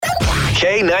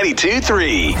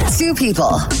K92-3. Two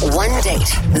people, one date,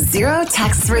 zero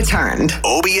texts returned.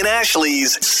 Obie and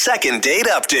Ashley's second date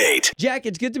update. Jack,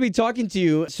 it's good to be talking to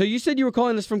you. So you said you were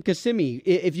calling us from Kissimmee.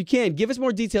 If you can, give us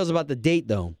more details about the date,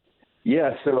 though.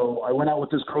 Yeah, so I went out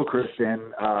with this girl,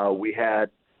 Kristin. We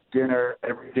had dinner.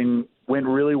 Everything went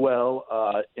really well.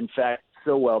 In fact,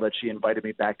 so well that she invited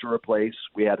me back to her place.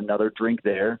 We had another drink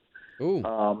there.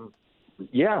 Ooh.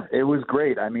 Yeah, it was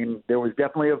great. I mean, there was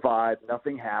definitely a vibe.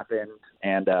 Nothing happened.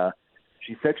 And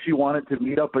she said she wanted to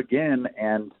meet up again,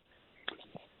 and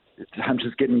I'm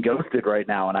just getting ghosted right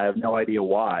now, and I have no idea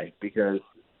why. Because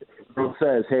the girl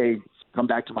says, hey, come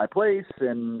back to my place,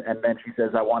 and then she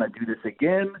says, I want to do this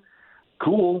again.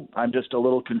 Cool. I'm just a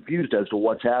little confused as to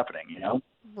what's happening, you know?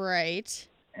 Right.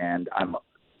 And I'm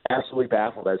absolutely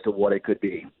baffled as to what it could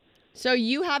be. So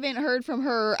you haven't heard from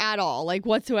her at all, like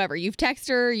whatsoever? You've texted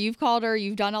her, you've called her,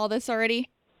 you've done all this already?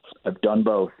 I've done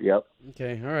both, yep.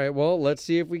 Okay, all right. Well, let's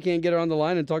see if we can't get her on the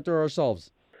line and talk to her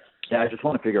ourselves. Yeah, I just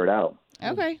want to figure it out.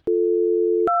 Okay.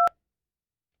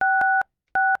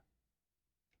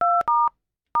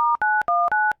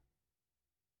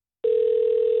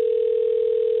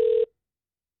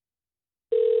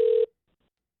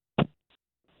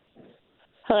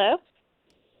 Hello?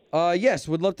 Yes,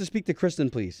 would love to speak to Kristin,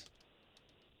 please.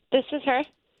 This is her.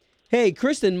 Hey,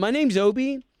 Kristin, my name's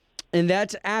Obie, and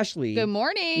that's Ashley. Good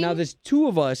morning. Now, there's two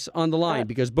of us on the line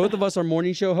because both of us are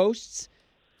morning show hosts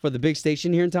for the big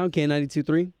station here in town,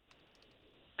 K92.3.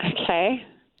 Okay.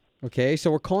 Okay,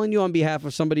 so we're calling you on behalf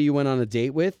of somebody you went on a date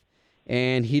with,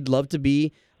 and he'd love to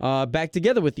be back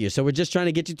together with you. So we're just trying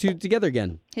to get you two together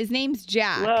again. His name's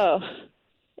Jack. Whoa.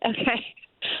 Okay.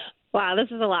 Wow, this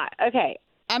is a lot. Okay.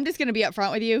 I'm just going to be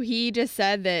upfront with you. He just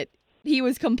said that he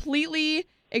was completely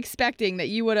expecting that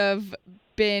you would have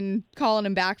been calling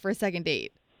him back for a second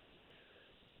date.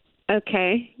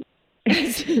 Okay.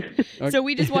 So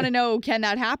we just want to know, can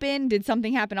that happen? Did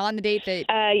something happen on the date that...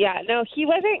 Yeah, no, he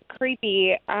wasn't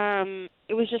creepy.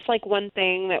 It was just like one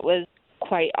thing that was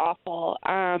quite awful.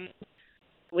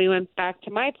 We went back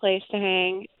to my place to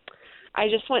hang. I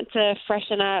just went to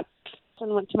freshen up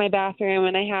and went to my bathroom,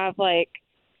 and I have like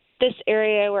this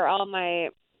area where all my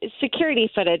security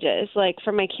footage is, like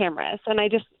from my cameras. And I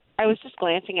was just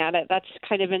glancing at it. That's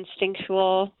kind of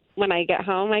instinctual when I get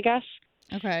home, I guess.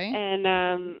 Okay.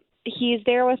 And he's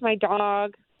there with my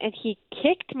dog, and he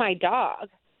kicked my dog.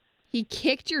 He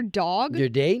kicked your dog? Your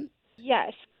date?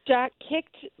 Yes. Jack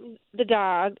kicked the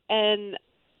dog, and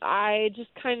I just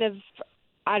kind of,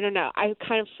 I don't know, I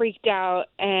kind of freaked out,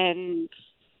 and...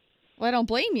 Well, I don't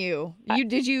blame you. You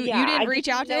didn't reach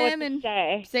out to him and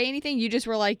say anything? You just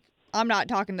were like, I'm not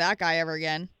talking to that guy ever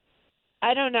again.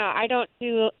 I don't know.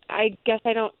 I guess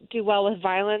I don't do well with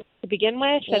violence to begin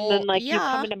with. Well, and then, yeah. You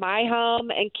come into my home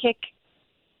and kick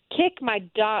my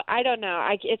dog. I don't know.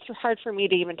 It's hard for me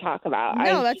to even talk about.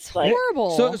 No, that's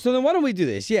horrible. So then why don't we do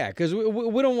this? Yeah, because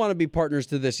we don't want to be partners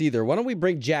to this either. Why don't we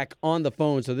bring Jack on the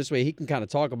phone so this way he can kind of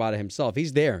talk about it himself?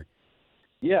 He's there.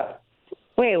 Yeah.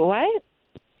 Wait, what?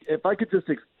 If I could just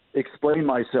explain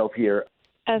myself here.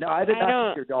 No, I did not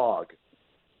kick your dog.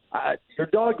 Your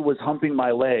dog was humping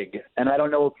my leg, and I don't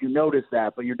know if you noticed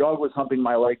that, but your dog was humping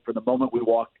my leg from the moment we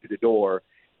walked through the door.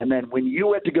 And then when you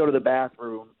went to go to the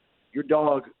bathroom, your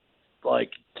dog,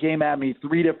 came at me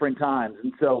 3 different times.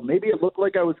 And so maybe it looked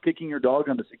like I was kicking your dog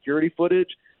on the security footage,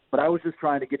 but I was just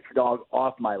trying to get your dog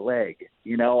off my leg.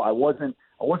 You know, I wasn't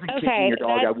kicking your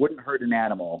dog. I wouldn't hurt an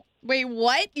animal. Wait,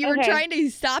 what? You were trying to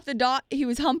stop the dog? He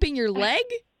was humping your leg?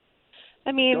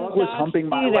 I mean, the dog was humping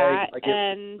my leg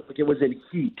like it was in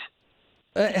heat.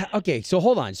 Okay, so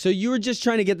hold on. So you were just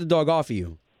trying to get the dog off of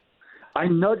you? I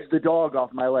nudged the dog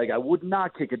off my leg. I would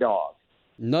not kick a dog.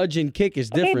 Nudge and kick is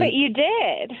different. Okay, but you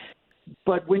did.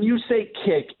 But when you say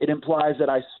kick, it implies that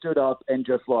I stood up and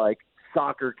just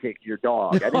soccer kicked your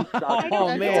dog. I didn't soccer kick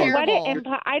your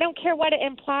dog. I don't care what it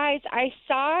implies. I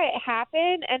saw it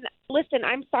happen. And listen,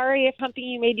 I'm sorry if humping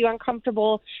you made you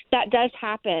uncomfortable. That does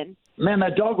happen. Man,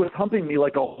 that dog was humping me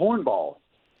like a hornball.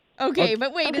 Okay,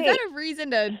 but wait, is that a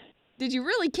reason to... Did you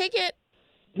really kick it?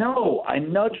 No, I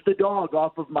nudged the dog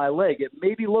off of my leg. It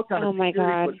maybe looked on a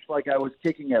security footage like I was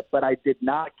kicking it, but I did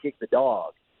not kick the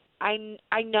dog. I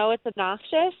know it's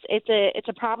obnoxious. It's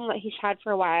a problem that he's had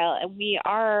for a while, and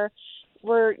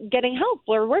we're getting help.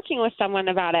 We're working with someone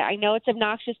about it. I know it's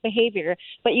obnoxious behavior,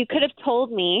 but you could have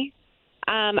told me.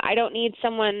 I don't need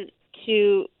someone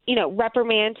to,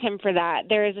 reprimand him for that.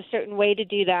 There is a certain way to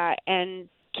do that, and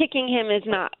kicking him is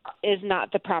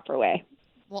not the proper way.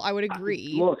 Well, I would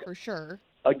agree, for sure.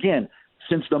 Again,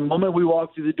 since the moment we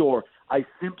walked through the door, I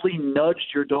simply nudged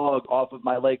your dog off of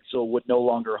my leg so it would no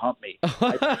longer hump me.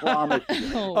 I promise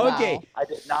you. Okay. I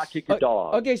did not kick your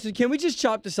dog. Okay, so can we just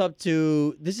chop this up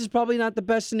to this is probably not the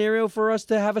best scenario for us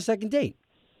to have a second date?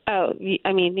 Oh,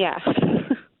 I mean, yeah.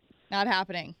 Not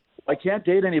happening. I can't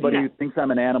date anybody who thinks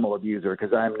I'm an animal abuser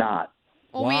because I'm not.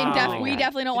 Well, Wow. we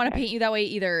definitely don't want to paint you that way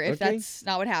either if Okay. that's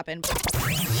not what happened.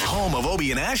 Home of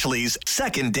Obie and Ashley's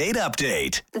second date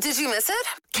update. Did you miss it?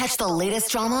 Catch the latest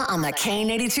drama on the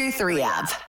K82 3 app.